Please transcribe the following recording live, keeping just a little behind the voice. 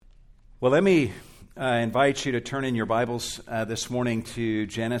Well, let me invite you to turn in your Bibles this morning to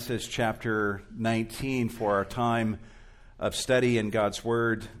Genesis chapter 19 for our time of study in God's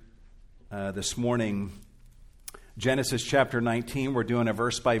Word this morning. Genesis chapter 19, we're doing a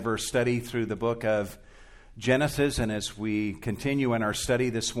verse-by-verse study through the book of Genesis, and as we continue in our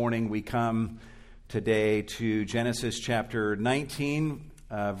study this morning, we come today to Genesis chapter 19,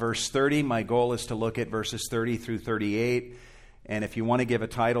 verse 30. My goal is to look at verses 30 through 38. And if you want to give a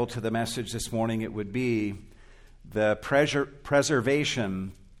title to the message this morning, it would be The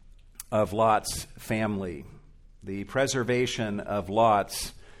Preservation of Lot's Family. The Preservation of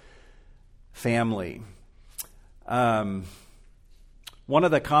Lot's Family. One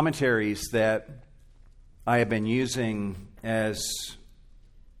of the commentaries that I have been using as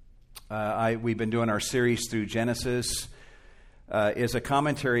we've been doing our series through Genesis is a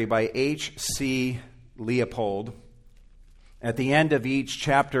commentary by H.C. Leopold. At the end of each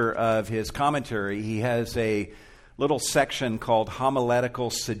chapter of his commentary, he has a little section called Homiletical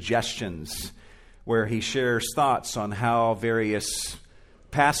Suggestions, where he shares thoughts on how various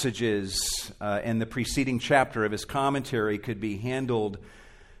passages in the preceding chapter of his commentary could be handled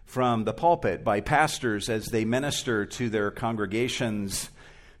from the pulpit by pastors as they minister to their congregations.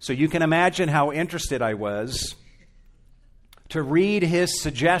 So you can imagine how interested I was to read his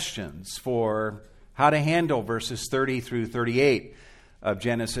suggestions for how to handle verses 30 through 38 of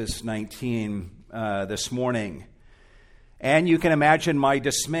Genesis 19 this morning. And you can imagine my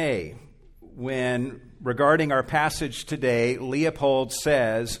dismay when, regarding our passage today, Leopold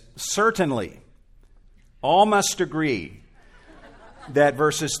says, certainly, all must agree that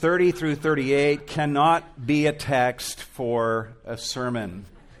verses 30 through 38 cannot be a text for a sermon.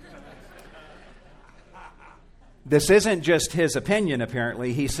 This isn't just his opinion,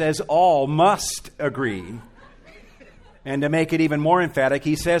 apparently. He says all must agree. And to make it even more emphatic,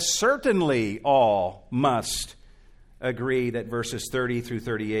 he says certainly all must agree that verses 30 through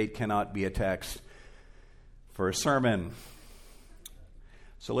 38 cannot be a text for a sermon.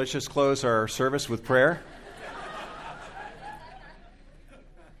 So let's just close our service with prayer.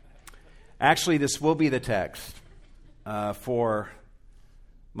 Actually, this will be the text for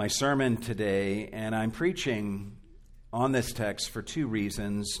my sermon today, and I'm preaching on this text for two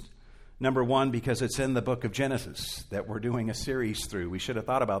reasons. Number one, because it's in the book of Genesis that we're doing a series through. We should have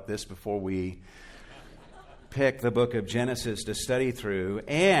thought about this before we pick the book of Genesis to study through.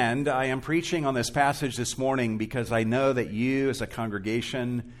 And I am preaching on this passage this morning because I know that you as a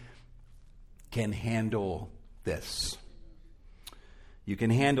congregation can handle this. You can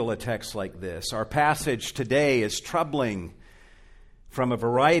handle a text like this. Our passage today is troubling from a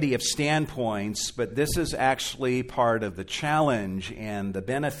variety of standpoints, but this is actually part of the challenge and the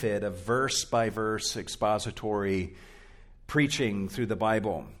benefit of verse-by-verse expository preaching through the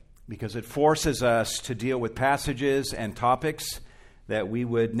Bible, because it forces us to deal with passages and topics that we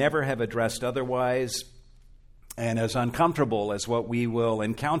would never have addressed otherwise, and as uncomfortable as what we will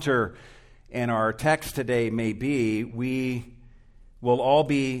encounter in our text today may be, we will all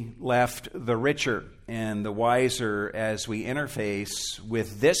be left the richer and the wiser as we interface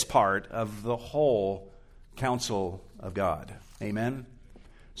with this part of the whole counsel of God. Amen?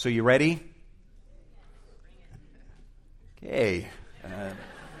 So you ready? Okay.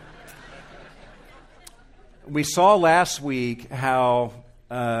 We saw last week how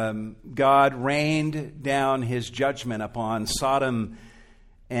God rained down his judgment upon Sodom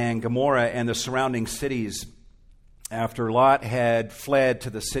and Gomorrah and the surrounding cities after Lot had fled to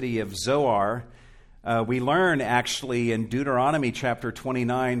the city of Zoar. We learn actually in Deuteronomy chapter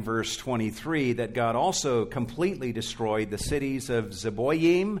 29, verse 23, that God also completely destroyed the cities of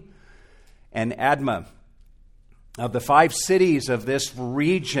Zeboyim and Admah. Of the 5 cities of this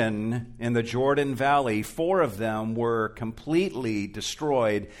region in the Jordan Valley, 4 of them were completely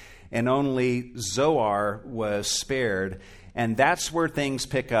destroyed, and only Zoar was spared. And that's where things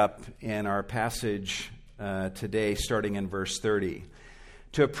pick up in our passage today, starting in verse 30.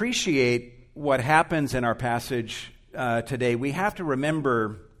 To appreciate what happens in our passage today, we have to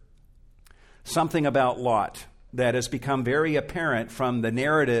remember something about Lot that has become very apparent from the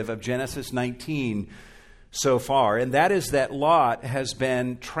narrative of Genesis 19 so far, and that is that Lot has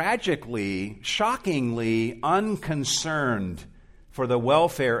been tragically, shockingly unconcerned for the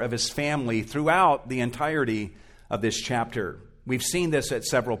welfare of his family throughout the entirety of this chapter. We've seen this at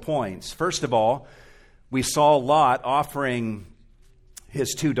several points. First of all, we saw Lot offering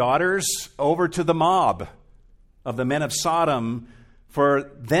his 2 daughters over to the mob of the men of Sodom for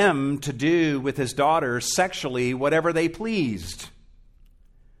them to do with his daughters sexually whatever they pleased.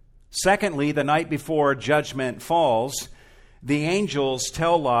 Secondly, the night before judgment falls, the angels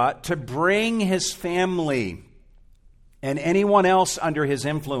tell Lot to bring his family and anyone else under his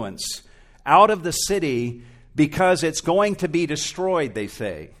influence out of the city because it's going to be destroyed, they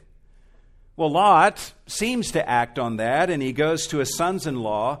say. Well, Lot seems to act on that, and he goes to his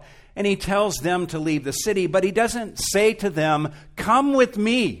sons-in-law, and he tells them to leave the city, but he doesn't say to them, "Come with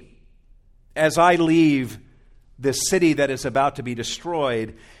me as I leave this city that is about to be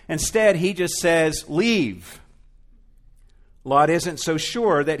destroyed." Instead, he just says, "Leave." Lot isn't so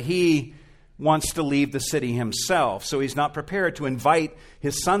sure that he wants to leave the city himself, so he's not prepared to invite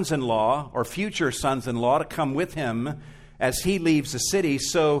his sons-in-law or future sons-in-law to come with him as he leaves the city.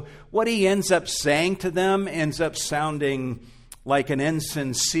 So what he ends up saying to them ends up sounding like an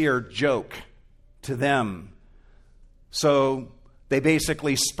insincere joke to them. So they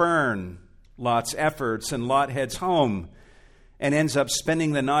basically spurn Lot's efforts, and Lot heads home and ends up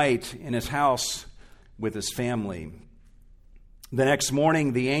spending the night in his house with his family. The next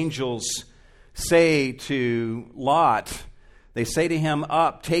morning, the angels say to Lot, they say to him,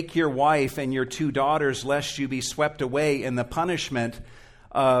 "Up, take your wife and your 2 daughters, lest you be swept away in the punishment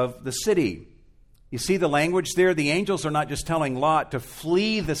of the city." You see the language there? The angels are not just telling Lot to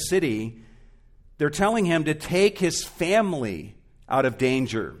flee the city. They're telling him to take his family out of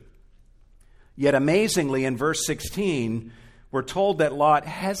danger. Yet amazingly, in verse 16, we're told that Lot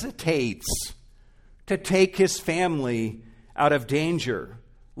hesitates to take his family out of danger.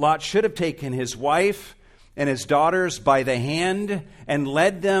 Lot should have taken his wife and his daughters by the hand and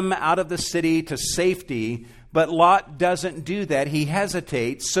led them out of the city to safety, but Lot doesn't do that. He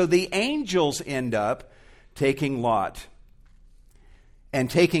hesitates. So the angels end up taking Lot and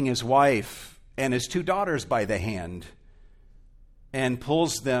taking his wife and his 2 daughters by the hand and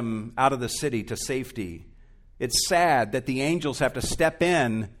pulls them out of the city to safety. It's sad that the angels have to step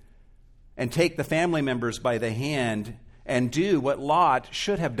in and take the family members by the hand and do what Lot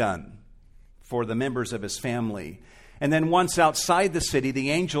should have done for the members of his family. And then once outside the city, the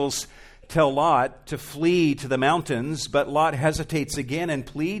angels tell Lot to flee to the mountains, but Lot hesitates again and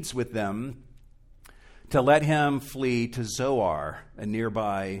pleads with them to let him flee to Zoar, a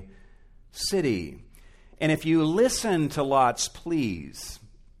nearby city. And if you listen to Lot's pleas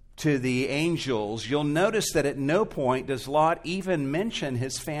to the angels, you'll notice that at no point does Lot even mention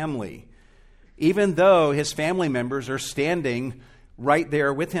his family, even though his family members are standing right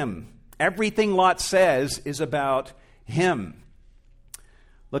there with him. Everything Lot says is about him.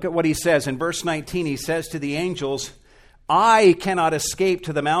 Look at what he says. In verse 19, he says to the angels, "I cannot escape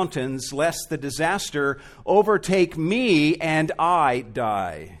to the mountains, lest the disaster overtake me and I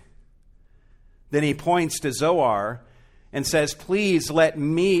die." Then he points to Zoar and says, "Please let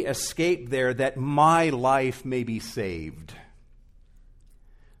me escape there, that my life may be saved."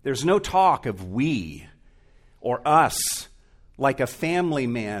 There's no talk of we or us like a family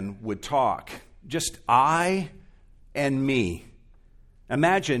man would talk. Just I and me.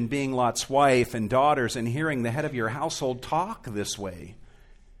 Imagine being Lot's wife and daughters and hearing the head of your household talk this way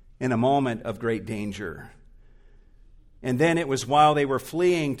in a moment of great danger. And then it was while they were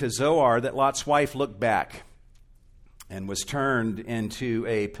fleeing to Zoar that Lot's wife looked back and was turned into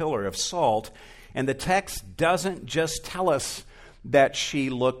a pillar of salt. And the text doesn't just tell us that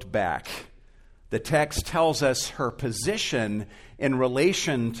she looked back. The text tells us her position in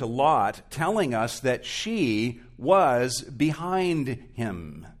relation to Lot, telling us that she was behind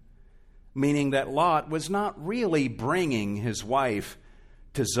him, meaning that Lot was not really bringing his wife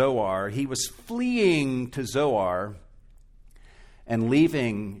to Zoar. He was fleeing to Zoar and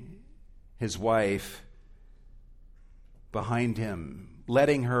leaving his wife behind him,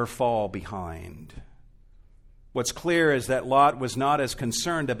 letting her fall behind. What's clear is that Lot was not as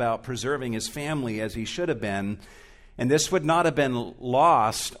concerned about preserving his family as he should have been, and this would not have been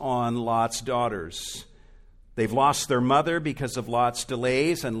lost on Lot's daughters. They've lost their mother because of Lot's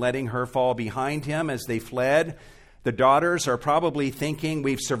delays and letting her fall behind him as they fled. The daughters are probably thinking,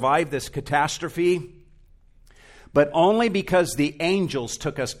 "We've survived this catastrophe, but only because the angels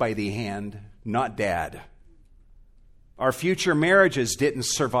took us by the hand, not Dad. Our future marriages didn't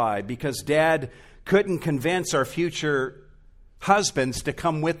survive because Dad couldn't convince our future husbands to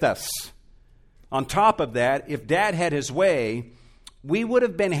come with us. On top of that, if Dad had his way, we would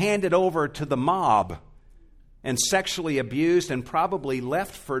have been handed over to the mob and sexually abused and probably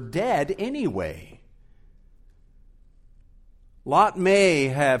left for dead anyway." Lot may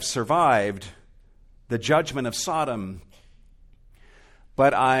have survived the judgment of Sodom,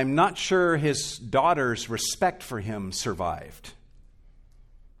 but I'm not sure his daughter's respect for him survived,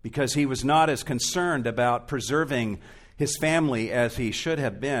 because he was not as concerned about preserving his family as he should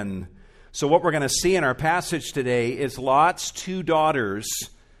have been. So what we're going to see in our passage today is Lot's two daughters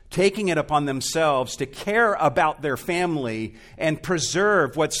taking it upon themselves to care about their family and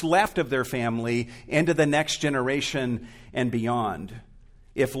preserve what's left of their family into the next generation and beyond.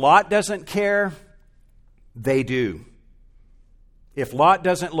 If Lot doesn't care, they do. If Lot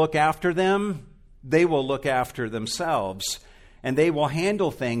doesn't look after them, they will look after themselves, and they will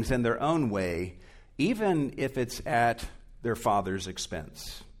handle things in their own way, even if it's at their father's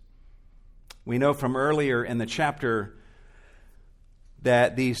expense. We know from earlier in the chapter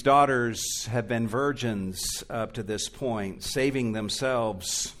that these daughters have been virgins up to this point, saving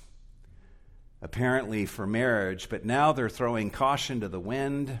themselves apparently for marriage, but now they're throwing caution to the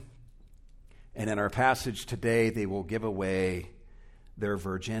wind, and in our passage today, they will give away their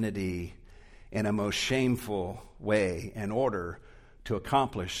virginity in a most shameful way in order to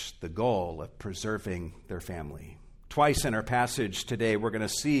accomplish the goal of preserving their family. Twice in our passage today, we're going to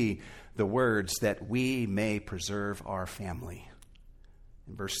see the words that we may preserve our family.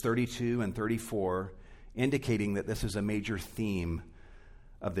 In verse 32 and 34, indicating that this is a major theme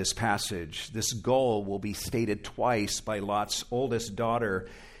of this passage. This goal will be stated twice by Lot's oldest daughter.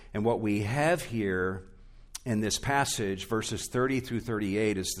 And what we have here in this passage, verses 30 through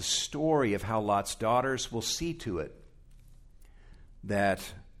 38, is the story of how Lot's daughters will see to it that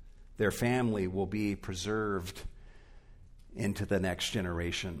their family will be preserved into the next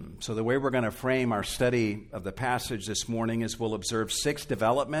generation. So the way we're going to frame our study of the passage this morning is we'll observe 6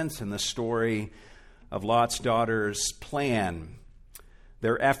 developments in the story of Lot's daughters' plan,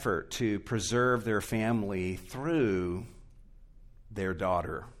 their effort to preserve their family through their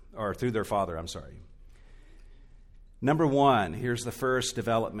daughter, or through their father, Number 1, here's the first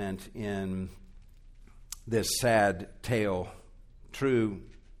development in this sad tale, true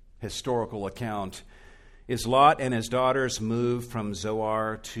historical account, is Lot and his daughters moved from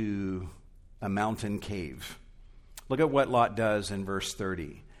Zoar to a mountain cave. Look at what Lot does in verse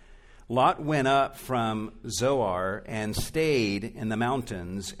 30. Lot went up from Zoar and stayed in the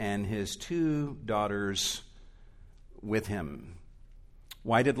mountains, and his 2 daughters with him.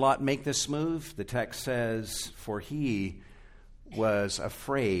 Why did Lot make this move? The text says, for he was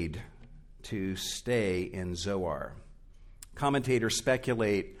afraid to stay in Zoar. Commentators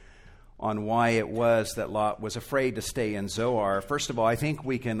speculate on why it was that Lot was afraid to stay in Zoar. First of all, I think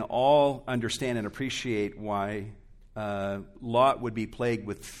we can all understand and appreciate why Lot would be plagued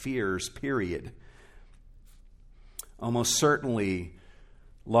with fears, period. Almost certainly,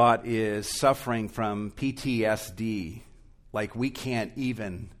 Lot is suffering from PTSD, like we can't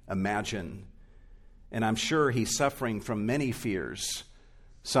even imagine. And I'm sure he's suffering from many fears,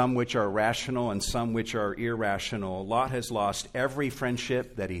 some which are rational and some which are irrational. Lot has lost every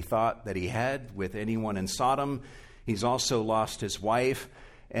friendship that he thought that he had with anyone in Sodom. He's also lost his wife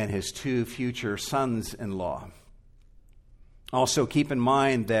and his 2 future sons-in-law. Also, keep in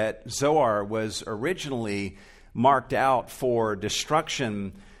mind that Zoar was originally marked out for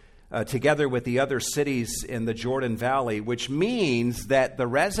destruction together with the other cities in the Jordan Valley, which means that the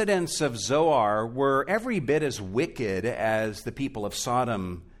residents of Zoar were every bit as wicked as the people of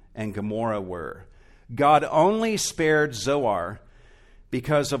Sodom and Gomorrah were. God only spared Zoar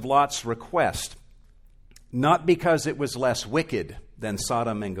because of Lot's request, not because it was less wicked than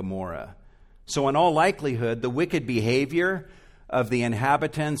Sodom and Gomorrah. So in all likelihood, the wicked behavior of the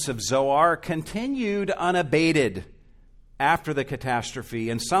inhabitants of Zoar continued unabated after the catastrophe,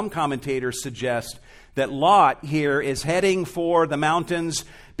 and some commentators suggest that Lot here is heading for the mountains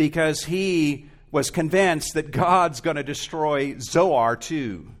because he was convinced that God's going to destroy Zoar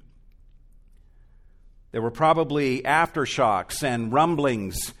too. There were probably aftershocks and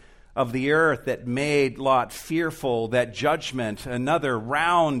rumblings of the earth that made Lot fearful that judgment, another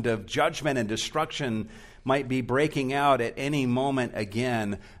round of judgment and destruction, might be breaking out at any moment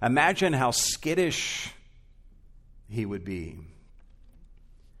again. Imagine how skittish he would be.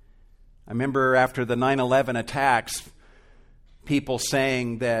 I remember after the 9/11 attacks, people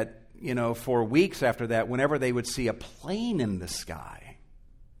saying that, for weeks after that, whenever they would see a plane in the sky,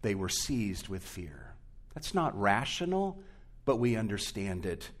 they were seized with fear. That's not rational, but we understand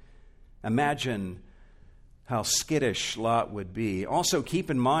it. Imagine how skittish Lot would be. Also, keep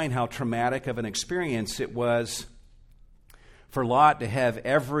in mind how traumatic of an experience it was for Lot to have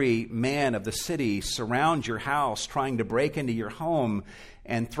every man of the city surround your house, trying to break into your home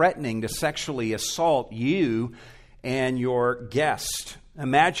and threatening to sexually assault you and your guest.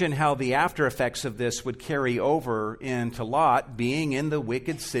 Imagine how the after effects of this would carry over into Lot being in the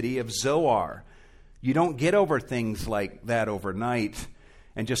wicked city of Zoar. You don't get over things like that overnight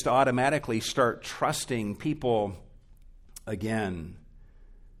and just automatically start trusting people again.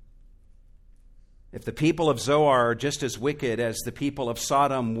 If the people of Zoar are just as wicked as the people of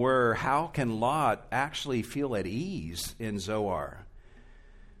Sodom were, how can Lot actually feel at ease in Zoar?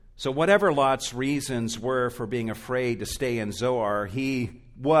 So whatever Lot's reasons were for being afraid to stay in Zoar, he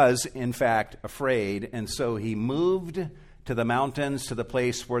was, in fact, afraid, and so he moved to the mountains, to the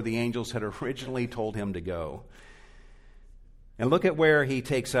place where the angels had originally told him to go. And look at where he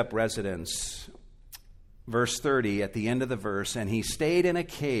takes up residence. Verse 30, at the end of the verse, and he stayed in a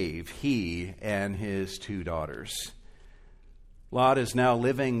cave, he and his 2 daughters. Lot is now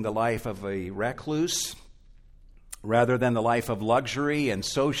living the life of a recluse rather than the life of luxury and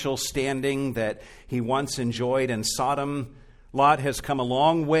social standing that he once enjoyed in Sodom. Lot has come a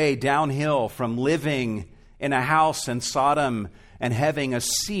long way downhill from living in a house in Sodom and having a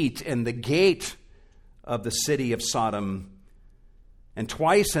seat in the gate of the city of Sodom. And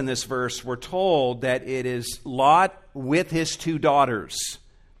twice in this verse, we're told that it is Lot with his 2 daughters.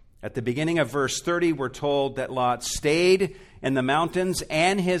 At the beginning of verse 30, we're told that Lot stayed in the mountains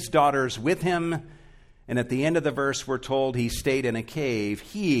and his daughters with him. And at the end of the verse, we're told he stayed in a cave,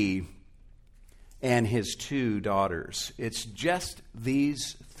 he and his 2 daughters. It's just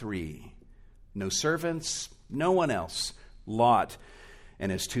these 3. No servants, no one else. Lot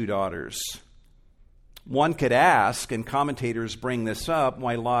and his 2 daughters. One could ask, and commentators bring this up,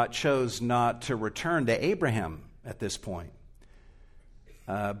 why Lot chose not to return to Abraham at this point.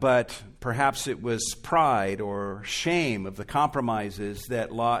 But perhaps it was pride or shame of the compromises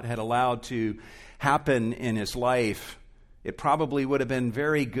that Lot had allowed to happen in his life. It probably would have been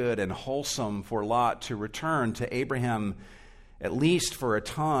very good and wholesome for Lot to return to Abraham, at least for a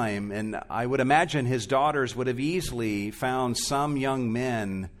time. And I would imagine his daughters would have easily found some young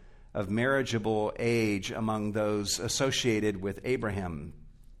men of marriageable age among those associated with Abraham.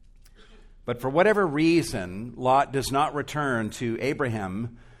 But for whatever reason, Lot does not return to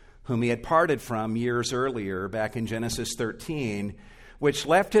Abraham, whom he had parted from years earlier, back in Genesis 13, which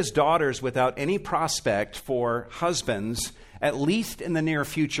left his daughters without any prospect for husbands, at least in the near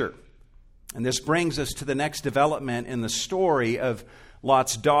future. And this brings us to the next development in the story of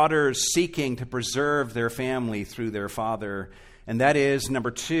Lot's daughters seeking to preserve their family through their father. And that is, number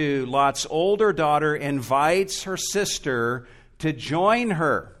 2, Lot's older daughter invites her sister to join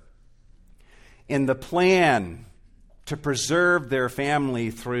her in the plan to preserve their family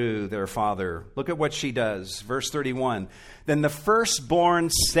through their father. Look at what she does. Verse 31. Then the firstborn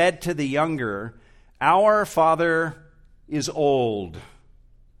said to the younger, "Our father is old."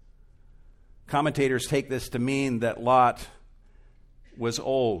 Commentators take this to mean that Lot was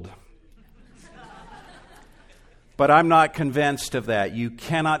old. But I'm not convinced of that. You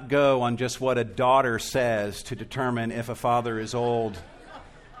cannot go on just what a daughter says to determine if a father is old.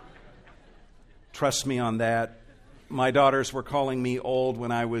 Trust me on that. My daughters were calling me old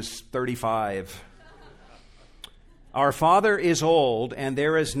when I was 35. Our father is old, and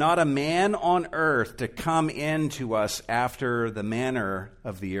there is not a man on earth to come in to us after the manner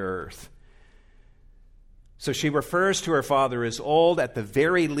of the earth. So she refers to her father as old. At the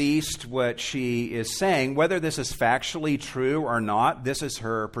very least, what she is saying, whether this is factually true or not, this is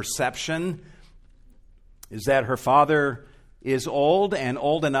her perception, is that her father is old and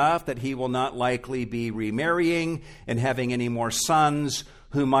old enough that he will not likely be remarrying and having any more sons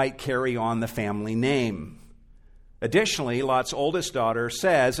who might carry on the family name. Additionally, Lot's oldest daughter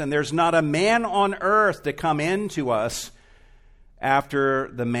says, and there's not a man on earth to come in to us after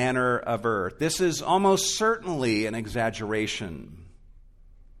the manner of earth. This is almost certainly an exaggeration.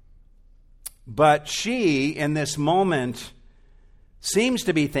 But she, in this moment, seems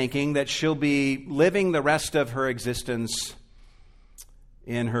to be thinking that she'll be living the rest of her existence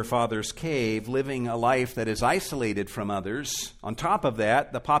in her father's cave, living a life that is isolated from others. On top of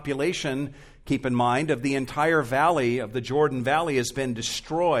that, the population, keep in mind, of the entire valley of the Jordan Valley has been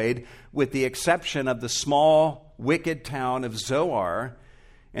destroyed, with the exception of the small, wicked town of Zoar.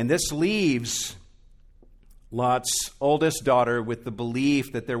 And this leaves Lot's oldest daughter with the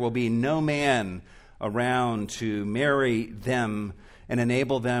belief that there will be no man around to marry them and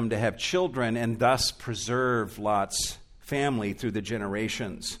enable them to have children and thus preserve Lot's family through the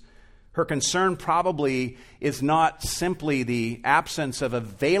generations. Her concern probably is not simply the absence of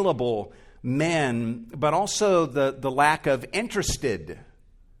available men, but also the lack of interested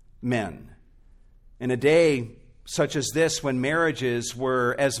men. In a day such as this, when marriages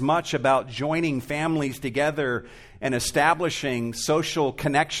were as much about joining families together and establishing social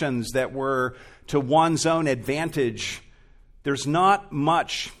connections that were to one's own advantage, there's not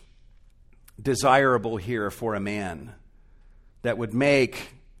much desirable here for a man that would make,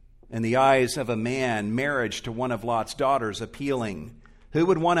 in the eyes of a man, marriage to one of Lot's daughters appealing. Who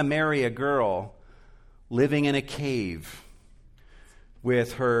would want to marry a girl living in a cave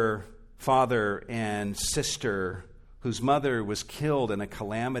with her father and sister, whose mother was killed in a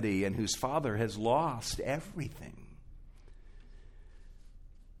calamity and whose father has lost everything.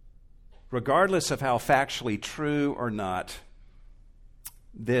 Regardless of how factually true or not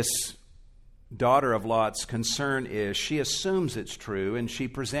this daughter of Lot's concern is, she assumes it's true, and she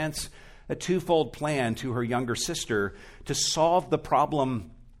presents a twofold plan to her younger sister to solve the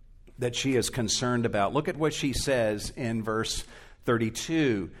problem that she is concerned about. Look at what she says in verse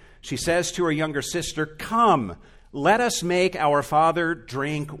 32. She says to her younger sister, "Come, let us make our father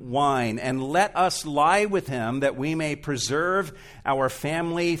drink wine, and let us lie with him, that we may preserve our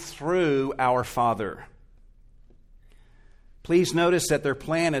family through our father." Please notice that their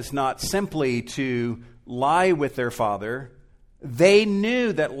plan is not simply to lie with their father. They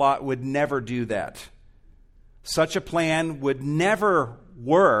knew that Lot would never do that. Such a plan would never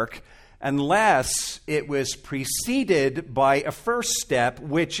work unless it was preceded by a first step,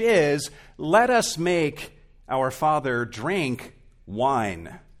 which is, let us make our father drink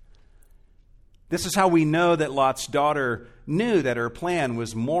wine. This is how we know that Lot's daughter knew that her plan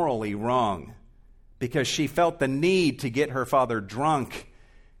was morally wrong, because she felt the need to get her father drunk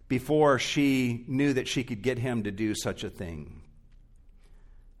before she knew that she could get him to do such a thing.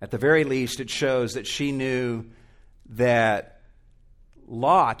 At the very least, it shows that she knew that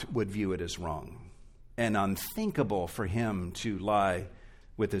Lot would view it as wrong and unthinkable for him to lie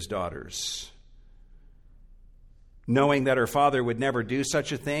with his daughters. Knowing that her father would never do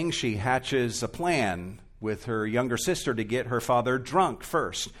such a thing, she hatches a plan with her younger sister to get her father drunk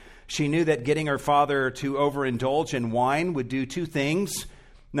first. She knew that getting her father to overindulge in wine would do two things.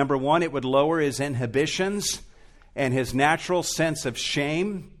 Number one, it would lower his inhibitions and his natural sense of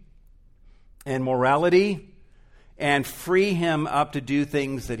shame and morality, and free him up to do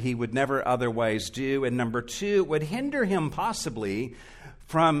things that he would never otherwise do. And number two, it would hinder him possibly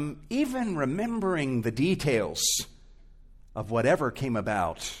from even remembering the details of whatever came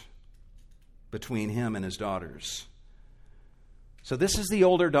about between him and his daughters. So this is the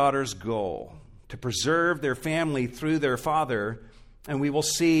older daughter's goal, to preserve their family through their father, and we will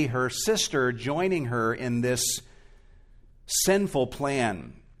see her sister joining her in this sinful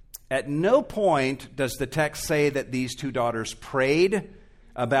plan. At no point does the text say that these two daughters prayed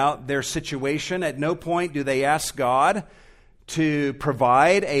about their situation. At no point do they ask God to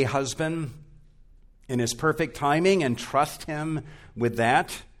provide a husband in his perfect timing and trust him with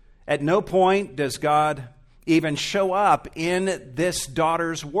that. At no point does God even show up in this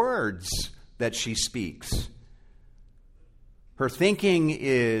daughter's words that she speaks. Her thinking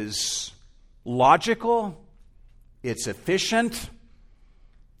is logical, it's efficient,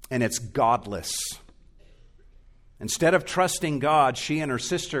 and it's godless. Instead of trusting God, she and her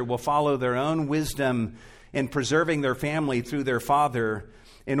sister will follow their own wisdom in preserving their family through their father.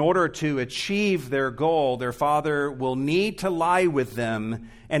 In order to achieve their goal, their father will need to lie with them.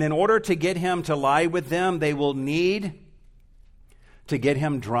 And in order to get him to lie with them, they will need to get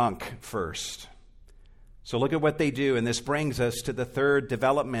him drunk first. So look at what they do. And this brings us to the third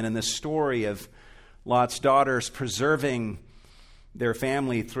development in the story of Lot's daughters preserving their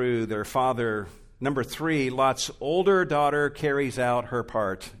family through their father. Number 3, Lot's older daughter carries out her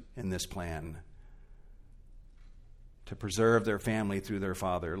part in this plan to preserve their family through their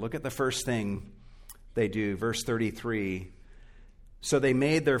father. Look at the first thing they do, verse 33. So they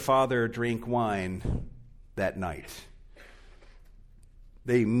made their father drink wine that night.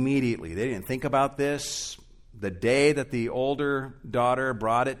 They didn't think about this. The day that the older daughter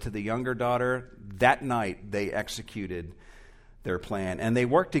brought it to the younger daughter, that night they executed their plan. And they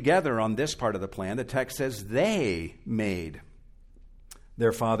worked together on this part of the plan. The text says they made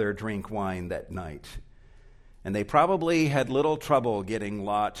their father drink wine that night. And they probably had little trouble getting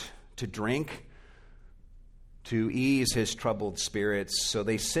Lot to drink to ease his troubled spirits. So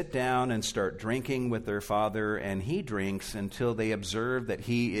they sit down and start drinking with their father, and he drinks until they observe that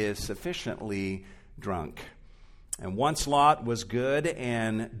he is sufficiently drunk. And once Lot was good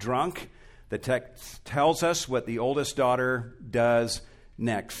and drunk, the text tells us what the oldest daughter does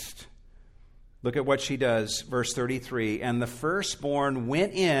next. Look at what she does, verse 33. And the firstborn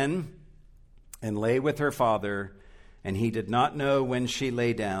went in and lay with her father, and he did not know when she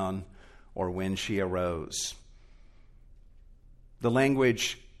lay down or when she arose. The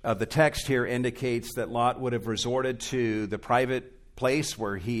language of the text here indicates that Lot would have resorted to the private place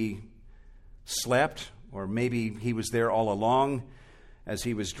where he slept, or maybe he was there all along as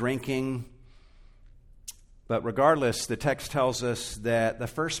he was drinking. But regardless, the text tells us that the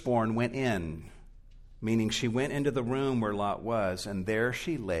firstborn went in, meaning she went into the room where Lot was, and there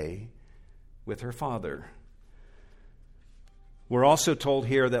she lay with her father. We're also told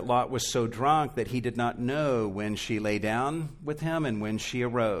here that Lot was so drunk that he did not know when she lay down with him and when she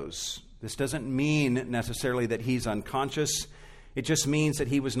arose. This doesn't mean necessarily that he's unconscious. It just means that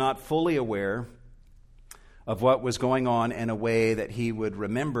he was not fully aware of what was going on in a way that he would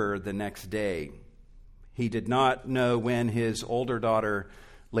remember the next day. He did not know when his older daughter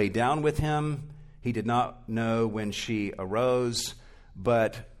lay down with him. He did not know when she arose,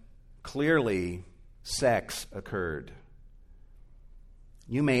 but clearly sex occurred.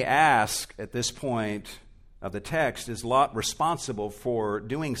 You may ask at this point of the text, is Lot responsible for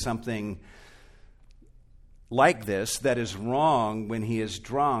doing something like this that is wrong when he is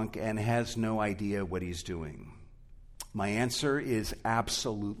drunk and has no idea what he's doing? My answer is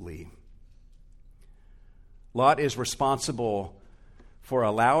absolutely. Lot is responsible for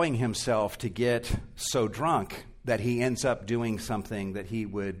allowing himself to get so drunk that he ends up doing something that he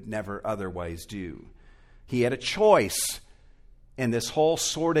would never otherwise do. He had a choice in this whole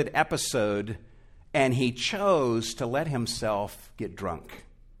sordid episode, and he chose to let himself get drunk.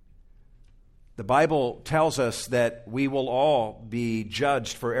 The Bible tells us that we will all be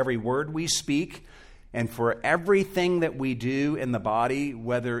judged for every word we speak and for everything that we do in the body,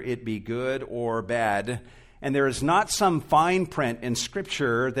 whether it be good or bad. And there is not some fine print in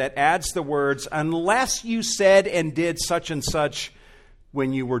Scripture that adds the words, unless you said and did such and such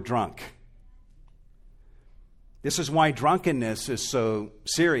when you were drunk. This is why drunkenness is so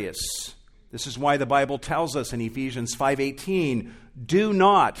serious. This is why the Bible tells us in Ephesians 5:18, do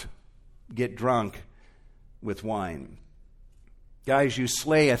not get drunk with wine. Guys, you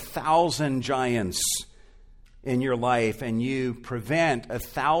slay 1,000 giants in your life and you prevent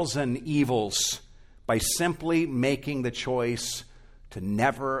 1,000 evils by simply making the choice to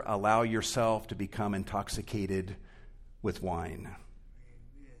never allow yourself to become intoxicated with wine.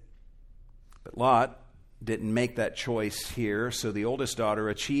 But Lot didn't make that choice here, so the oldest daughter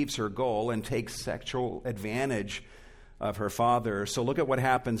achieves her goal and takes sexual advantage of her father. So look at what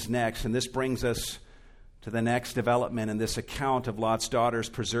happens next, and this brings us to the next development in this account of Lot's daughters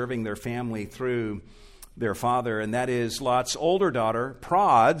preserving their family through their father, and that is Lot's older daughter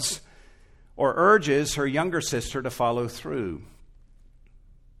prods or urges her younger sister to follow through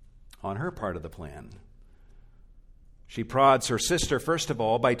on her part of the plan. She prods her sister, first of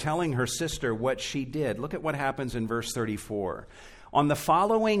all, by telling her sister what she did. Look at what happens in verse 34. On the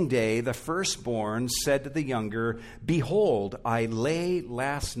following day, the firstborn said to the younger, behold, I lay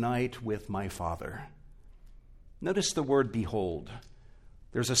last night with my father. Notice the word behold.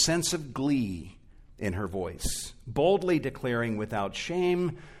 There's a sense of glee in her voice, boldly declaring without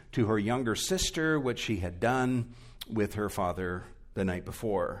shame to her younger sister what she had done with her father the night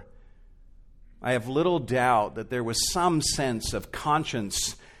before. I have little doubt that there was some sense of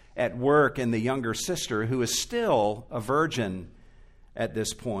conscience at work in the younger sister, who is still a virgin at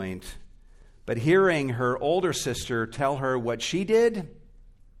this point. But hearing her older sister tell her what she did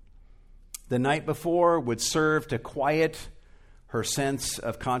the night before would serve to quiet her sense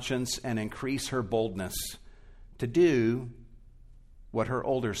of conscience and increase her boldness to do what her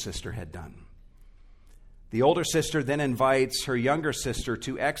older sister had done. The older sister then invites her younger sister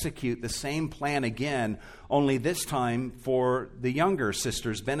to execute the same plan again, only this time for the younger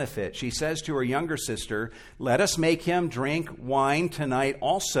sister's benefit. She says to her younger sister, let us make him drink wine tonight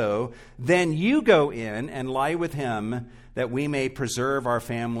also. Then you go in and lie with him, that we may preserve our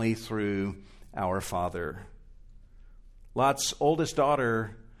family through our father. Lot's oldest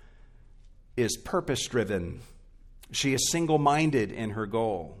daughter is purpose-driven. She is single-minded in her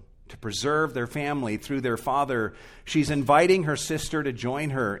goal to preserve their family through their father. She's inviting her sister to join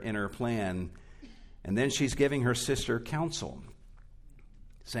her in her plan. And then she's giving her sister counsel,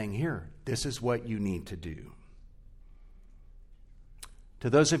 saying, here, this is what you need to do. To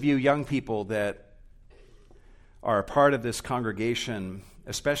those of you young people that are a part of this congregation,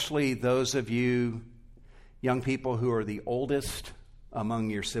 especially those of you young people who are the oldest among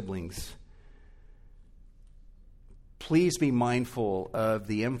your siblings, please be mindful of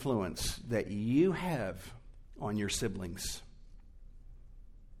the influence that you have on your siblings.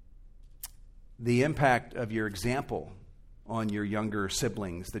 The impact of your example on your younger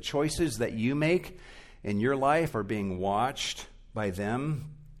siblings. The choices that you make in your life are being watched by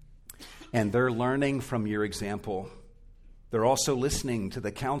them, and they're learning from your example. They're also listening to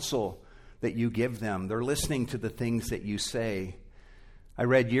the counsel that you give them. They're listening to the things that you say. I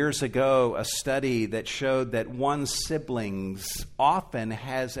read years ago a study that showed that one's siblings often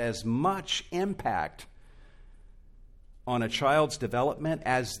has as much impact on a child's development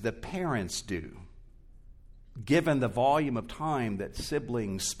as the parents do, given the volume of time that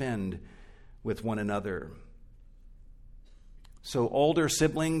siblings spend with one another. So older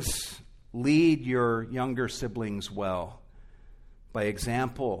siblings, lead your younger siblings well by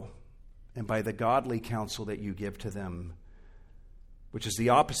example and by the godly counsel that you give to them, which is the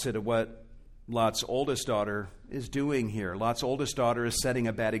opposite of what Lot's oldest daughter is doing here. Lot's oldest daughter is setting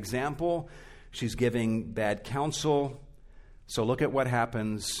a bad example. She's giving bad counsel. So look at what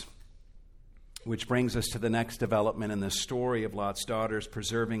happens, which brings us to the next development in the story of Lot's daughters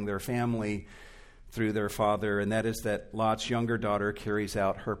preserving their family through their father, and that is that Lot's younger daughter carries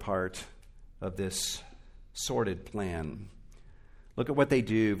out her part of this sordid plan. Look at what they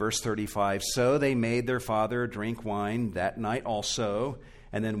do, verse 35. So they made their father drink wine that night also,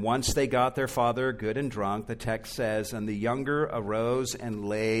 and then once they got their father good and drunk, the text says, and the younger arose and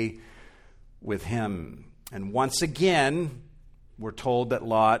lay with him. And once again, we're told that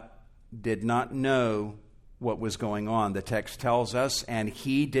Lot did not know what was going on. The text tells us, and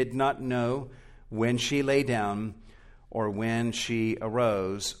he did not know when she lay down or when she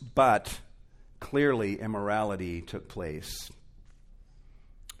arose, but clearly immorality took place.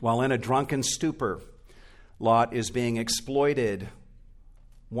 While in a drunken stupor, Lot is being exploited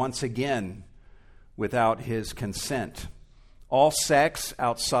once again without his consent. All sex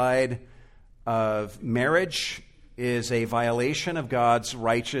outside of marriage is a violation of God's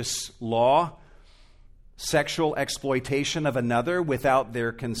righteous law. Sexual exploitation of another without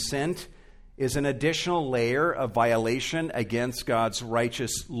their consent is an additional layer of violation against God's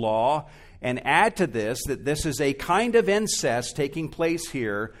righteous law. And add to this that this is a kind of incest taking place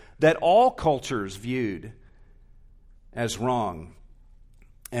here that all cultures viewed as wrong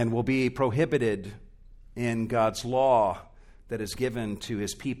and will be prohibited in God's law that is given to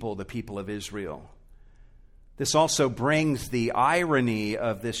his people, the people of Israel. This also brings the irony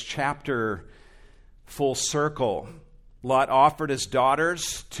of this chapter full circle. Lot offered his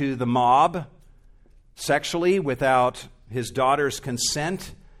daughters to the mob sexually without his daughter's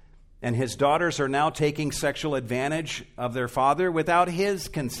consent, and his daughters are now taking sexual advantage of their father without his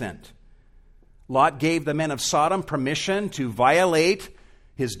consent. Lot gave the men of Sodom permission to violate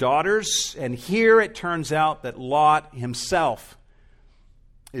his daughters, and here it turns out that Lot himself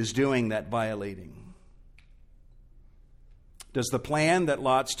is doing that violating. Does the plan that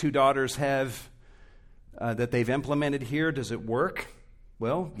Lot's two daughters have that they've implemented here, does it work?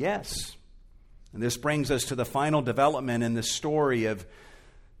 Well, yes. And this brings us to the final development in the story of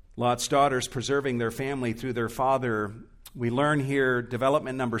Lot's daughters preserving their family through their father. We learn here,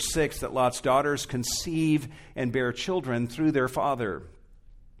 development number 6, that Lot's daughters conceive and bear children through their father.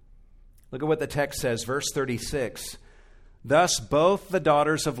 Look at what the text says, verse 36. Thus both the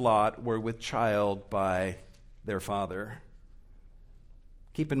daughters of Lot were with child by their father.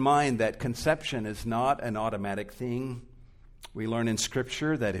 Keep in mind that conception is not an automatic thing. We learn in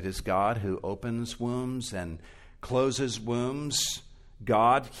Scripture that it is God who opens wombs and closes wombs.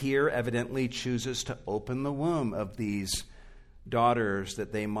 God here evidently chooses to open the womb of these daughters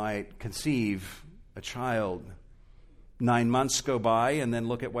that they might conceive a child. 9 months go by, and then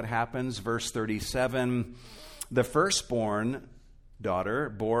look at what happens. Verse 37, the firstborn daughter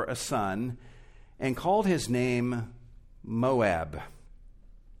bore a son and called his name Moab.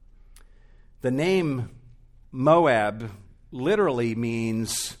 The name Moab literally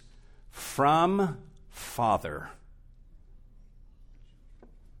means from father.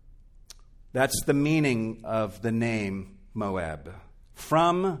 That's the meaning of the name Moab,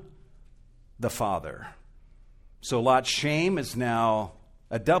 from the father. So Lot's shame is now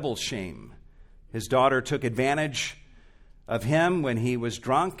a double shame. His daughter took advantage of him when he was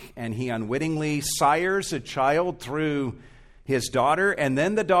drunk, and he unwittingly sires a child through his daughter, and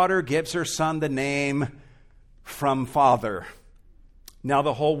then the daughter gives her son the name from father. Now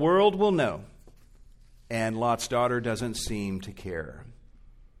the whole world will know, and Lot's daughter doesn't seem to care.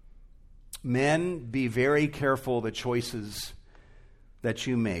 Men, be very careful the choices that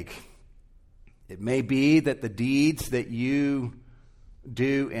you make. It may be that the deeds that you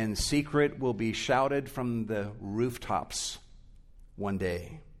do in secret will be shouted from the rooftops one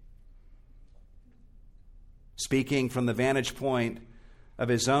day. Speaking from the vantage point of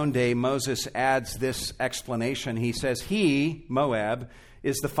his own day, Moses adds this explanation. He says, he, Moab,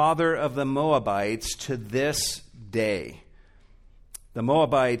 is the father of the Moabites to this day. The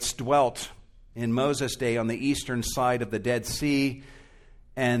Moabites dwelt in Moses' day on the eastern side of the Dead Sea,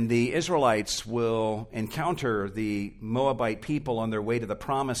 and the Israelites will encounter the Moabite people on their way to the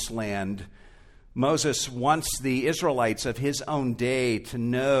Promised Land. Moses wants the Israelites of his own day to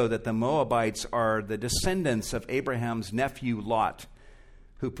know that the Moabites are the descendants of Abraham's nephew Lot,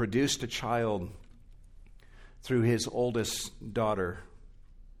 who produced a child through his oldest daughter.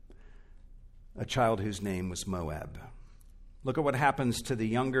 a child whose name was Moab. Look at what happens to the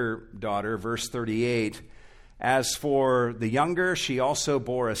younger daughter, verse 38. As for the younger, she also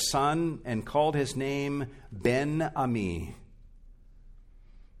bore a son and called his name Ben-Ami.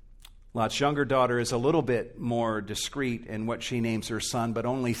 Lot's younger daughter is a little bit more discreet in what she names her son, but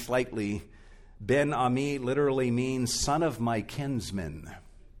only slightly. Ben-Ami literally means son of my kinsman.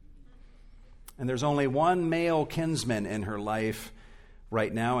 And there's only one male kinsman in her life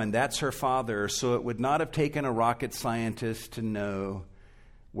right now, and that's her father, so it would not have taken a rocket scientist to know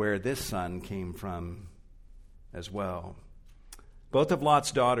where this son came from as well. Both of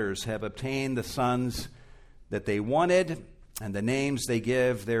Lot's daughters have obtained the sons that they wanted, and the names they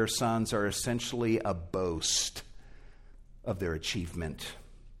give their sons are essentially a boast of their achievement.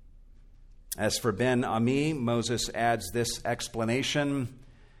 As for Ben-Ami, Moses adds this explanation.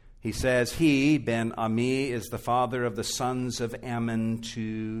 He says, he, Ben-Ami, is the father of the sons of Ammon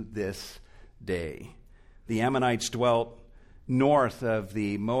to this day. The Ammonites dwelt north of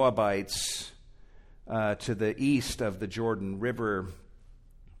the Moabites to the east of the Jordan River,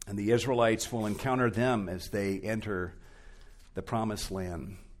 and the Israelites will encounter them as they enter the Promised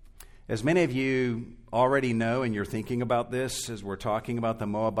Land. As many of you already know, and you're thinking about this as we're talking about the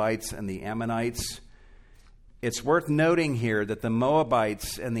Moabites and the Ammonites, it's worth noting here that the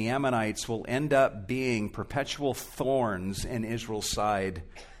Moabites and the Ammonites will end up being perpetual thorns in Israel's side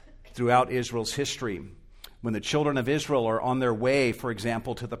throughout Israel's history. When the children of Israel are on their way, for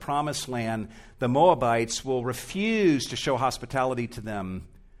example, to the Promised Land, the Moabites will refuse to show hospitality to them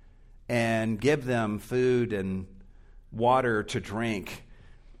and give them food and water to drink.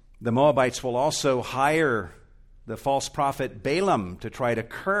 The Moabites will also hire the false prophet Balaam to try to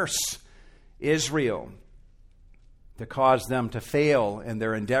curse Israel, to cause them to fail in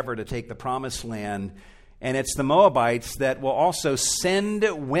their endeavor to take the Promised Land. And it's the Moabites that will also send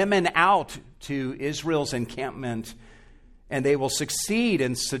women out to Israel's encampment, and they will succeed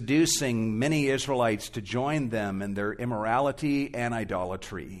in seducing many Israelites to join them in their immorality and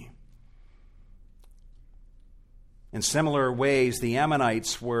idolatry. In similar ways, the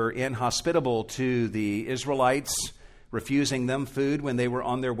Ammonites were inhospitable to the Israelites, refusing them food when they were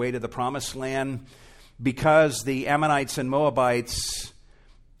on their way to the Promised Land. Because the Ammonites and Moabites'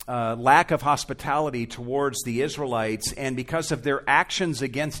 lack of hospitality towards the Israelites, and because of their actions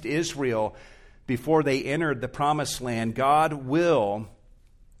against Israel before they entered the Promised Land, God will,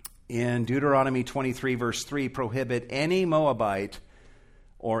 in Deuteronomy 23, verse 3, prohibit any Moabite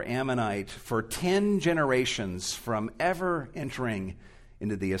or Ammonite for 10 generations from ever entering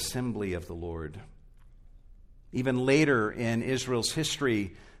into the assembly of the Lord. Even later in Israel's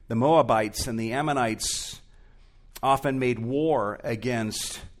history, the Moabites and the Ammonites often made war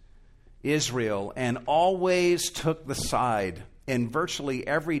against Israel and always took the side. In virtually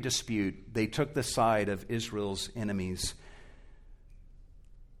every dispute, they took the side of Israel's enemies,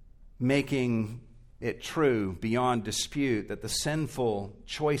 making it true beyond dispute that the sinful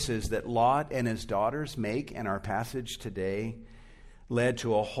choices that Lot and his daughters make in our passage today led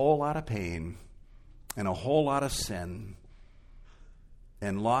to a whole lot of pain and a whole lot of sin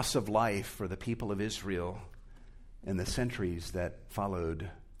and loss of life for the people of Israel in the centuries that followed.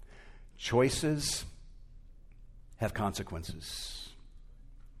 Choices have consequences.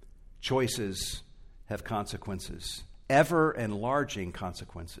 Choices have consequences, ever enlarging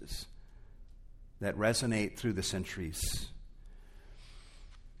consequences that resonate through the centuries.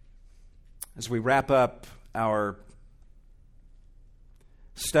 As we wrap up our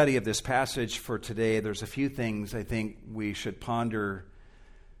study of this passage for today, there's a few things I think we should ponder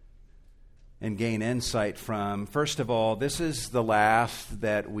and gain insight from. First of all, this is the last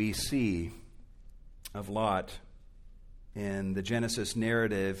that we see of Lot in the Genesis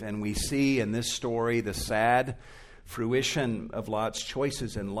narrative, and we see in this story the sad fruition of Lot's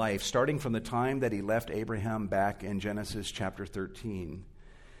choices in life, starting from the time that he left Abraham back in Genesis chapter 13.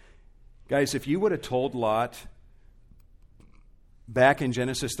 Guys, if you would have told Lot back in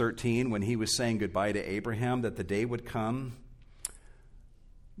Genesis 13 when he was saying goodbye to Abraham that the day would come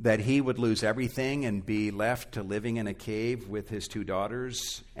that he would lose everything and be left to living in a cave with his two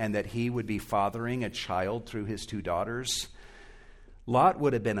daughters, and that he would be fathering a child through his two daughters, Lot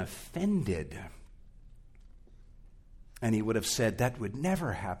would have been offended. And he would have said, that would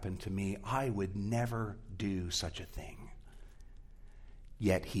never happen to me. I would never do such a thing.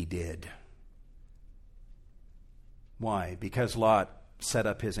 Yet he did. Why? Because Lot set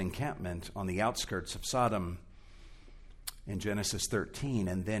up his encampment on the outskirts of Sodom in Genesis 13,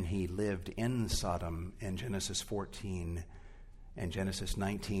 and then he lived in Sodom in Genesis 14 and Genesis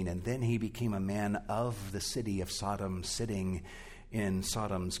 19, and then he became a man of the city of Sodom, sitting in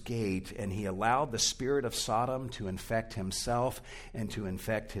Sodom's gate, and he allowed the spirit of Sodom to infect himself and to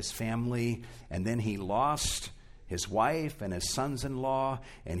infect his family, and then he lost his wife and his sons-in-law,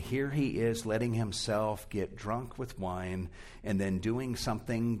 and here he is letting himself get drunk with wine and then doing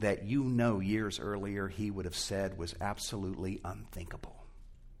something that years earlier he would have said was absolutely unthinkable.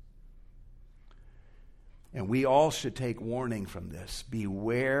 And we all should take warning from this.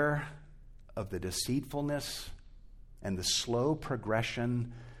 Beware of the deceitfulness and the slow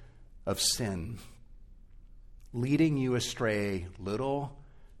progression of sin, leading you astray little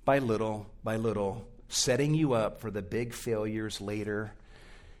by little by little, setting you up for the big failures later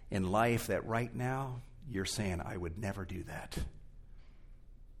in life that right now you're saying, I would never do that.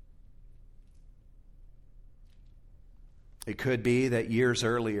 It could be that years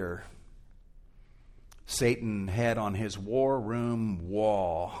earlier, Satan had on his war room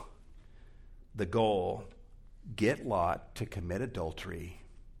wall the goal, get Lot to commit adultery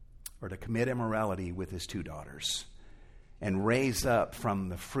or to commit immorality with his 2 daughters and raise up from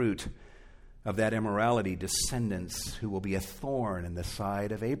the fruit of that immorality descendants who will be a thorn in the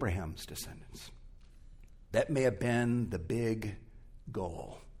side of Abraham's descendants. That may have been the big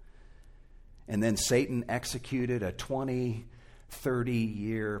goal. And then Satan executed a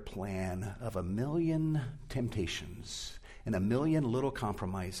 30-year plan of 1,000,000 temptations and 1,000,000 little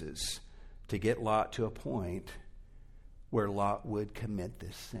compromises to get Lot to a point where Lot would commit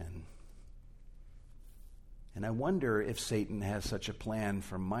this sin. And I wonder if Satan has such a plan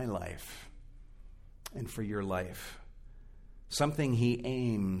for my life and for your life. Something he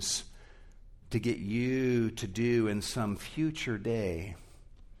aims to get you to do in some future day.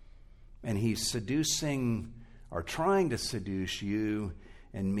 And he's seducing or trying to seduce you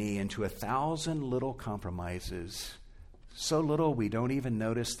and me into 1,000 little compromises. So little we don't even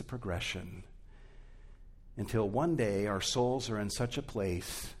notice the progression. Until one day our souls are in such a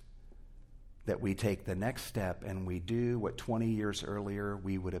place that we take the next step and we do what 20 years earlier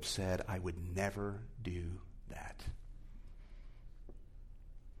we would have said, I would never do that.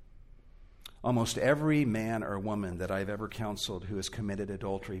 Almost every man or woman that I've ever counseled who has committed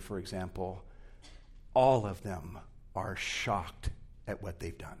adultery, for example, all of them are shocked at what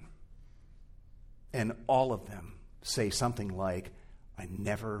they've done. And all of them say something like, I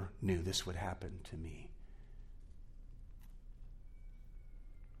never knew this would happen to me.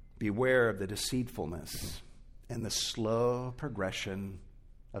 Beware of the deceitfulness and the slow progression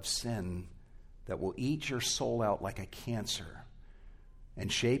of sin that will eat your soul out like a cancer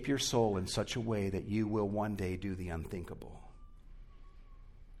and shape your soul in such a way that you will one day do the unthinkable.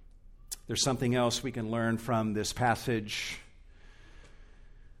 There's something else we can learn from this passage,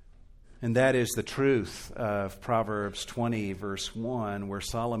 and that is the truth of Proverbs 20, verse 1, where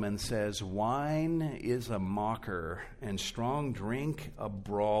Solomon says, wine is a mocker, and strong drink a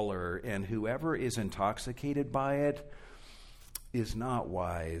brawler, and whoever is intoxicated by it is not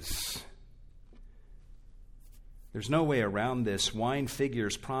wise. There's no way around this. Wine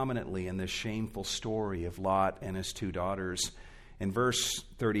figures prominently in this shameful story of Lot and his 2 daughters. In verse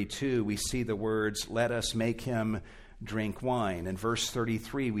 32, we see the words, let us make him drink wine. In verse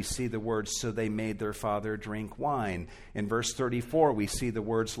 33, we see the words, so they made their father drink wine. In verse 34, we see the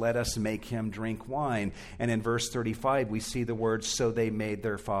words, let us make him drink wine. And in verse 35, we see the words, so they made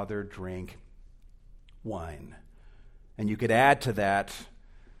their father drink wine. And you could add to that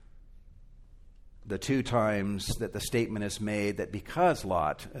the 2 times that the statement is made that because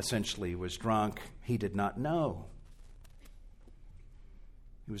Lot essentially was drunk, he did not know.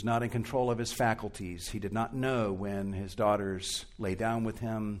 He was not in control of his faculties. He did not know when his daughters lay down with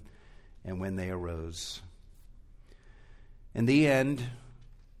him and when they arose. In the end,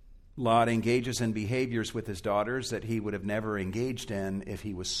 Lot engages in behaviors with his daughters that he would have never engaged in if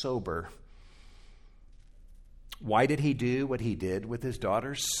he was sober. Why did he do what he did with his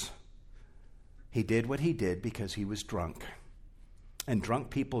daughters? He did what he did because he was drunk. And drunk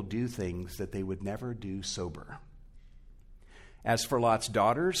people do things that they would never do sober. As for Lot's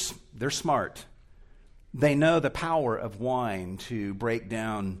daughters, they're smart. They know the power of wine to break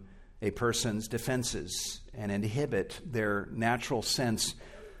down a person's defenses and inhibit their natural sense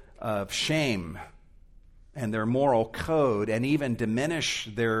of shame and their moral code and even diminish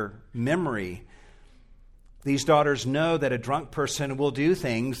their memory. These daughters know that a drunk person will do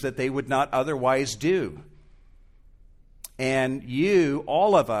things that they would not otherwise do. And you,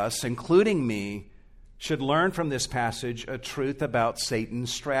 all of us, including me, should learn from this passage a truth about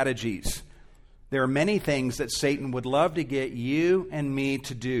Satan's strategies. There are many things that Satan would love to get you and me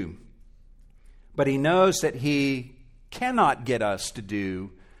to do. But he knows that he cannot get us to do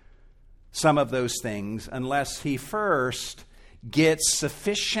some of those things unless he first get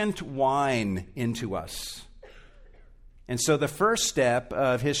sufficient wine into us. And so the first step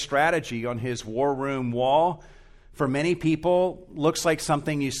of his strategy on his war room wall, for many people, looks like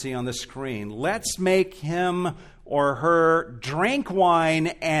something you see on the screen. Let's make him or her drink wine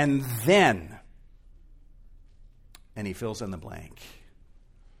and then. And he fills in the blank.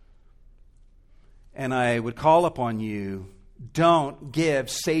 And I would call upon you, don't give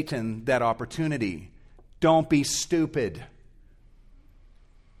Satan that opportunity. Don't be stupid.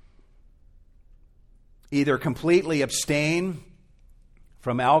 Either completely abstain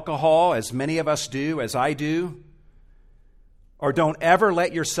from alcohol, as many of us do, as I do, or don't ever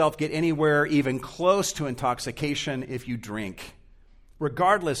let yourself get anywhere even close to intoxication if you drink,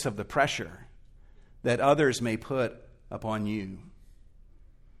 regardless of the pressure that others may put upon you.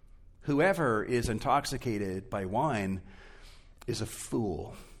 Whoever is intoxicated by wine is a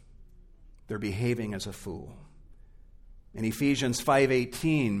fool. They're behaving as a fool. In Ephesians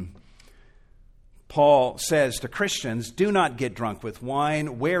 5:18, Paul says to Christians, do not get drunk with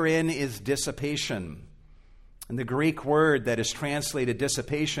wine, wherein is dissipation. And the Greek word that is translated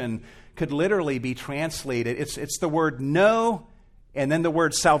dissipation could literally be translated, it's the word no and then the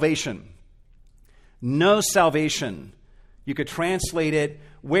word salvation. No salvation. You could translate it,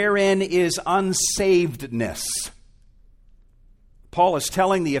 wherein is unsaved-ness. Paul is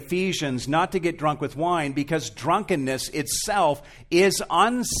telling the Ephesians not to get drunk with wine because drunkenness itself is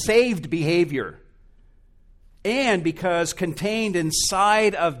unsaved behavior. And because contained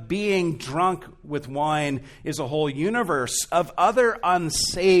inside of being drunk with wine is a whole universe of other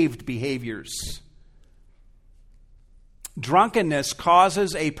unsaved behaviors. Drunkenness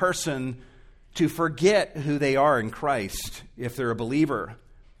causes a person to forget who they are in Christ if they're a believer.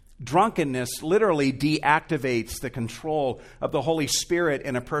 Drunkenness literally deactivates the control of the Holy Spirit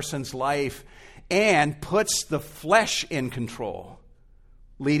in a person's life and puts the flesh in control,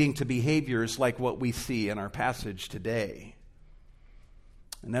 leading to behaviors like what we see in our passage today.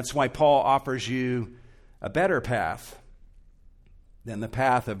 And that's why Paul offers you a better path than the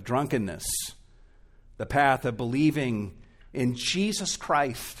path of drunkenness, the path of believing in Jesus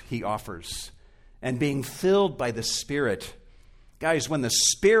Christ, he offers, and being filled by the Spirit. Guys, when the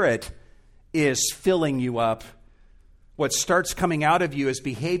Spirit is filling you up, what starts coming out of you is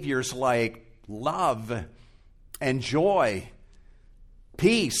behaviors like love and joy,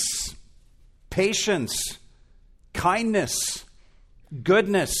 peace, patience, kindness,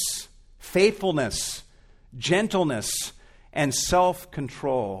 goodness, faithfulness, gentleness, and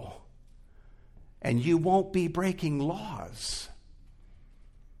self-control. And you won't be breaking laws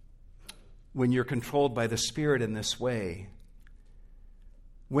when you're controlled by the Spirit in this way.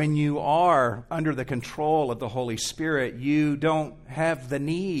 When you are under the control of the Holy Spirit, you don't have the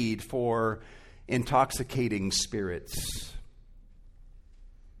need for intoxicating spirits.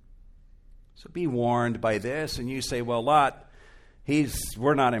 So be warned by this. And you say, well, Lot,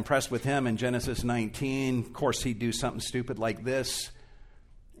 we're not impressed with him in Genesis 19. Of course, he'd do something stupid like this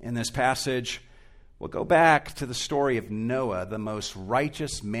in this passage. Well, go back to the story of Noah, the most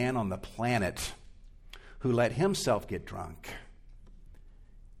righteous man on the planet, who let himself get drunk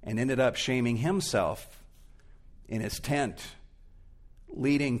and ended up shaming himself in his tent,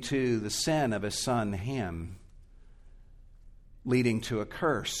 leading to the sin of his son Ham, leading to a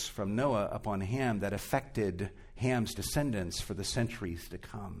curse from Noah upon Ham that affected Ham's descendants for the centuries to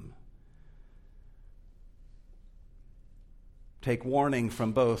come. Take warning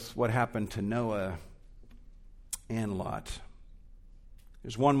from both what happened to Noah and Lot.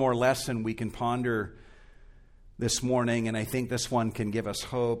 There's one more lesson we can ponder this morning, and I think this one can give us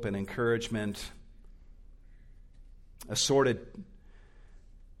hope and encouragement. A sordid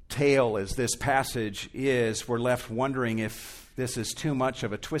tale as this passage is, we're left wondering if this is too much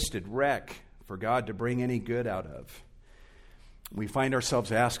of a twisted wreck for God to bring any good out of. We find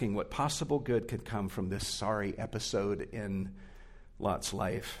ourselves asking what possible good could come from this sorry episode in Lot's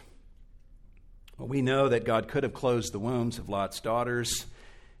life. Well, we know that God could have closed the wombs of Lot's daughters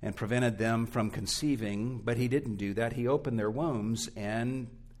and prevented them from conceiving, but he didn't do that. He opened their wombs, and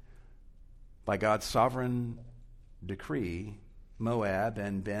by God's sovereign decree, Moab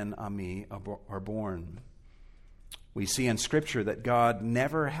and Ben-Ami are born. We see in Scripture that God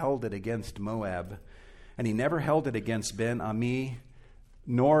never held it against Moab, and he never held it against Ben-Ami,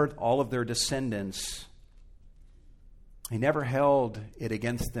 nor all of their descendants. He never held it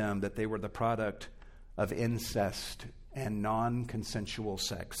against them that they were the product of incest and non-consensual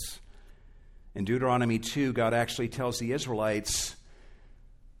sex. In Deuteronomy 2, God actually tells the Israelites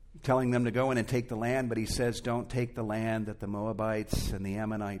telling them to go in and take the land, but he says, don't take the land that the Moabites and the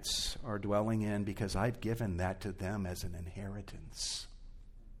Ammonites are dwelling in, because I've given that to them as an inheritance.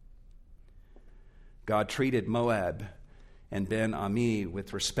 God treated Moab and Ben-Ami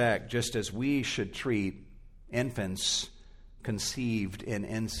with respect, just as we should treat infants conceived in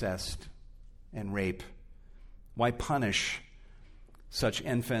incest and rape. Why punish such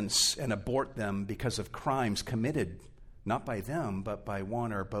infants and abort them because of crimes committed not by them, but by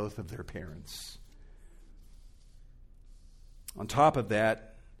one or both of their parents? On top of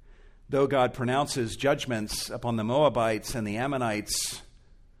that, though God pronounces judgments upon the Moabites and the Ammonites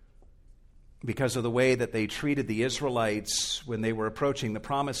because of the way that they treated the Israelites when they were approaching the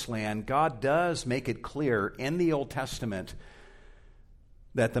Promised Land, God does make it clear in the Old Testament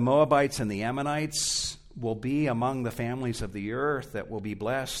that the Moabites and the Ammonites will be among the families of the earth that will be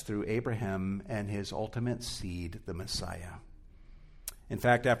blessed through Abraham and his ultimate seed, the Messiah. In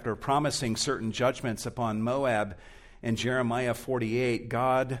fact, after promising certain judgments upon Moab in Jeremiah 48,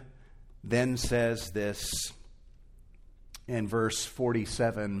 God then says this in verse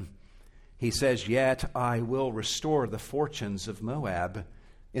 47. He says, "Yet I will restore the fortunes of Moab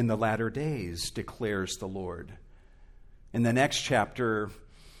in the latter days, declares the Lord." In the next chapter,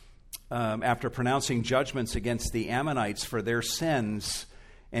 after pronouncing judgments against the Ammonites for their sins,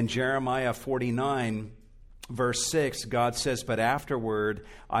 in Jeremiah 49, verse 6, God says, "But afterward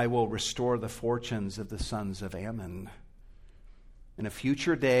I will restore the fortunes of the sons of Ammon." In a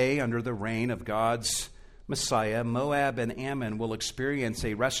future day, under the reign of God's Messiah, Moab and Ammon will experience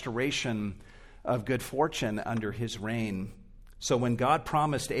a restoration of good fortune under his reign. So when God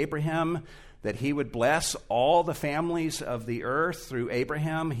promised Abraham that he would bless all the families of the earth through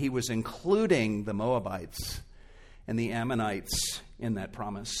Abraham, he was including the Moabites and the Ammonites in that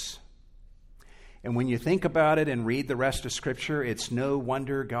promise. And when you think about it and read the rest of Scripture, it's no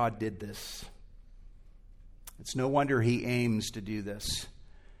wonder God did this. It's no wonder he aims to do this.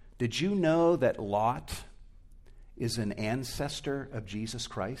 Did you know that Lot is an ancestor of Jesus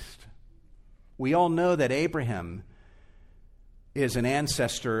Christ? We all know that Abraham is an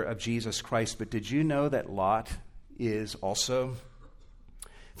ancestor of Jesus Christ, but did you know that Lot is also?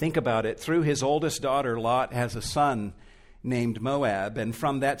 Think about it. Through his oldest daughter, Lot has a son named Moab, and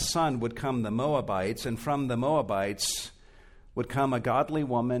from that son would come the Moabites, and from the Moabites would come a godly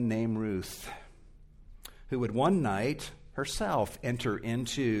woman named Ruth, who would one night herself enter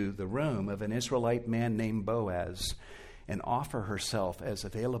into the room of an Israelite man named Boaz and offer herself as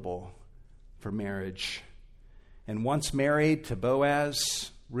available for marriage. And once married to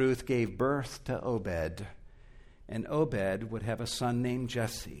Boaz, Ruth gave birth to Obed. And Obed would have a son named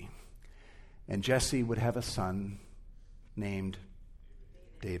Jesse. And Jesse would have a son named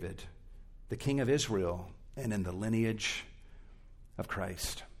David, the king of Israel, and in the lineage of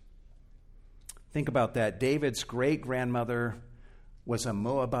Christ. Think about that. David's great-grandmother was a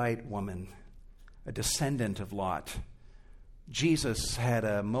Moabite woman, a descendant of Lot. Jesus had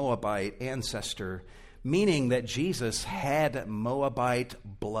a Moabite ancestor, meaning that Jesus had Moabite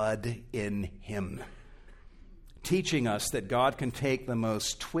blood in him, teaching us that God can take the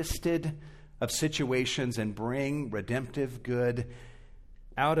most twisted of situations and bring redemptive good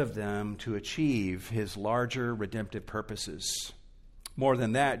out of them to achieve his larger redemptive purposes. More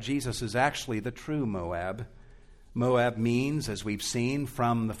than that, Jesus is actually the true Moab. Moab means, as we've seen,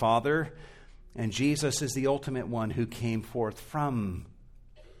 from the Father, and Jesus is the ultimate one who came forth from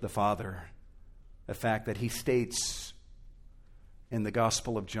the Father. A fact that he states in the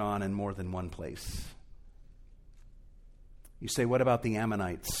Gospel of John in more than one place. You say, what about the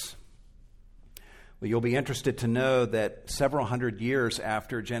Ammonites? Well, you'll be interested to know that several hundred years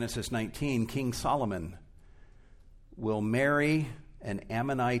after Genesis 19, King Solomon will marry an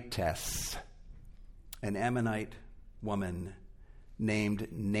Ammonitess, an Ammonite woman named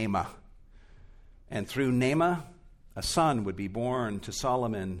Naamah. And through Naamah, a son would be born to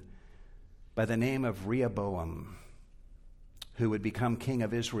Solomon by the name of Rehoboam, who would become king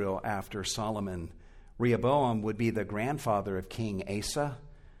of Israel after Solomon. Rehoboam would be the grandfather of King Asa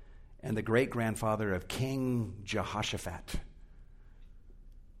and the great-grandfather of King Jehoshaphat.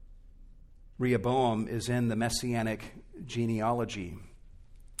 Rehoboam is in the messianic genealogy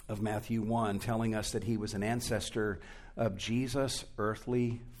of Matthew 1, telling us that he was an ancestor of Jesus'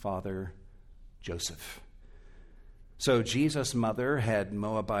 earthly father, Joseph. So Jesus' mother had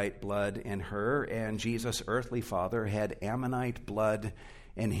Moabite blood in her, and Jesus' earthly father had Ammonite blood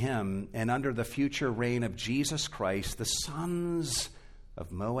in him. And under the future reign of Jesus Christ, the sons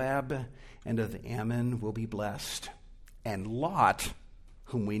of Moab and of Ammon will be blessed. And Lot,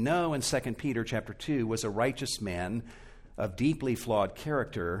 whom we know in 2 Peter chapter 2, was a righteous man, of deeply flawed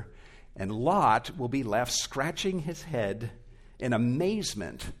character, and Lot will be left scratching his head in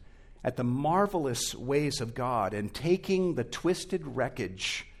amazement at the marvelous ways of God and taking the twisted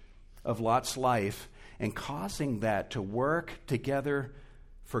wreckage of Lot's life and causing that to work together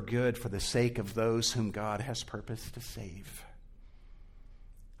for good for the sake of those whom God has purposed to save.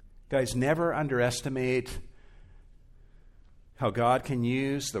 Guys, never underestimate how God can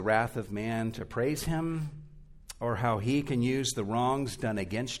use the wrath of man to praise him, or how he can use the wrongs done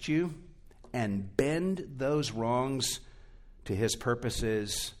against you and bend those wrongs to his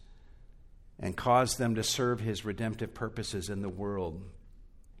purposes and cause them to serve his redemptive purposes in the world.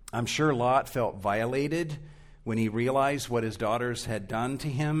 I'm sure Lot felt violated when he realized what his daughters had done to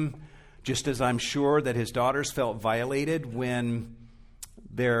him, just as I'm sure that his daughters felt violated when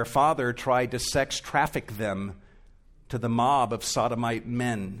their father tried to sex traffic them to the mob of sodomite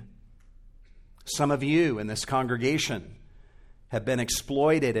men. Some of you in this congregation have been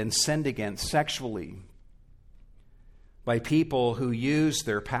exploited and sinned against sexually by people who use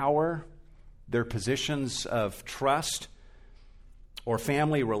their power, their positions of trust, or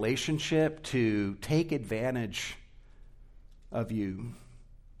family relationship to take advantage of you.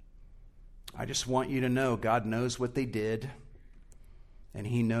 I just want you to know God knows what they did, and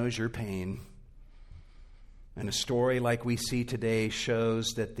he knows your pain. And a story like we see today shows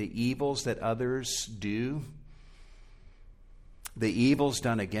that the evils that others do, the evils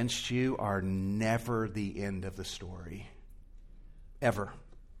done against you, are never the end of the story. Ever.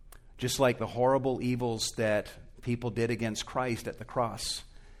 Just like the horrible evils that people did against Christ at the cross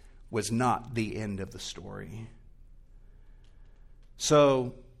was not the end of the story.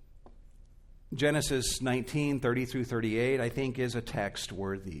 So, Genesis 19, 30 through 38, I think is a text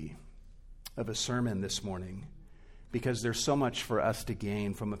worthy of a sermon this morning, because there's so much for us to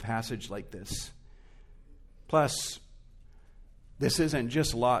gain from a passage like this. Plus, this isn't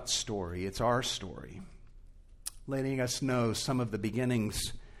just Lot's story, it's our story, letting us know some of the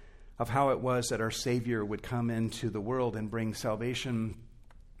beginnings of how it was that our Savior would come into the world and bring salvation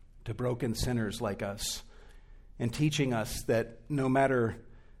to broken sinners like us, and teaching us that no matter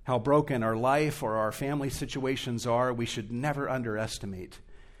how broken our life or our family situations are, we should never underestimate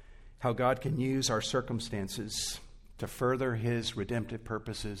how God can use our circumstances to further his redemptive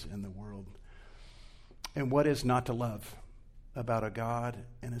purposes in the world. And what is not to love about a God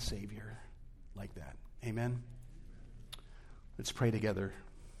and a Savior like that? Amen? Let's pray together.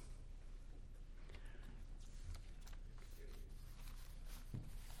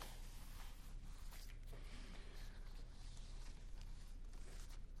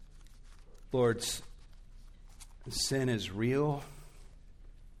 Lord, sin is real.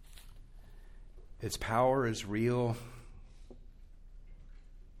 Its power is real.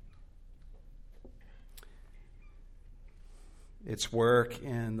 Its work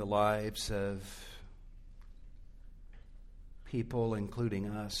in the lives of people, including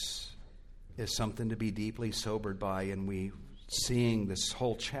us, is something to be deeply sobered by. And we, seeing this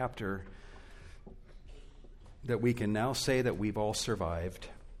whole chapter, that we can now say that we've all survived.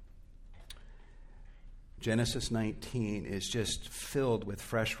 Genesis 19 is just filled with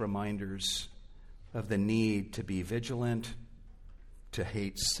fresh reminders of the need to be vigilant, to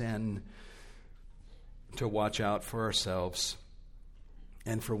hate sin, to watch out for ourselves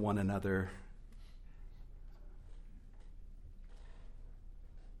and for one another.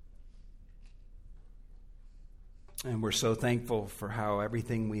 And we're so thankful for how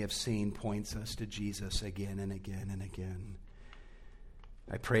everything we have seen points us to Jesus again and again and again.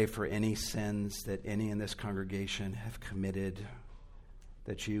 I pray for any sins that any in this congregation have committed,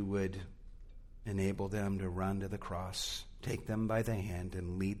 that you would enable them to run to the cross, take them by the hand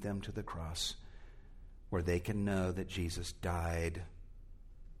and lead them to the cross, where they can know that Jesus died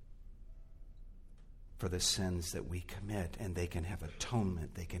for the sins that we commit, and they can have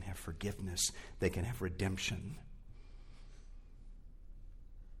atonement, they can have forgiveness, they can have redemption.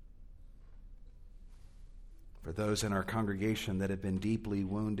 For those in our congregation that have been deeply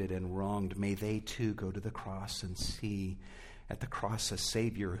wounded and wronged, may they too go to the cross and see at the cross a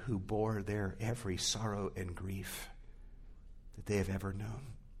Savior who bore their every sorrow and grief that they have ever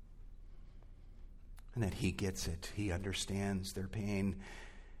known. And that he gets it. He understands their pain.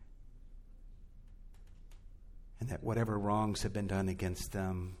 And that whatever wrongs have been done against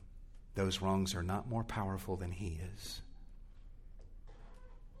them, those wrongs are not more powerful than he is.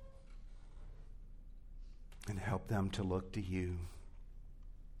 And help them to look to you.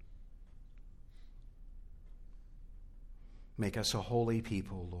 Make us a holy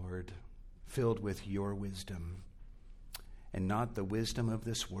people, Lord, filled with your wisdom, and not the wisdom of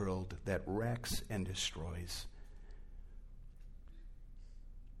this world that wrecks and destroys,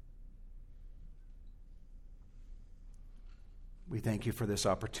 We thank you for this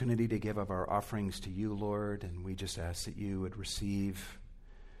opportunity to give of our offerings to you, Lord, and we just ask that you would receive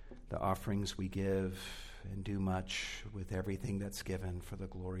the offerings we give and do much with everything that's given for the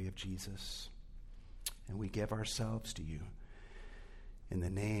glory of Jesus. And we give ourselves to you in the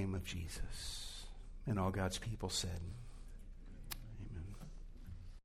name of Jesus. And all God's people said,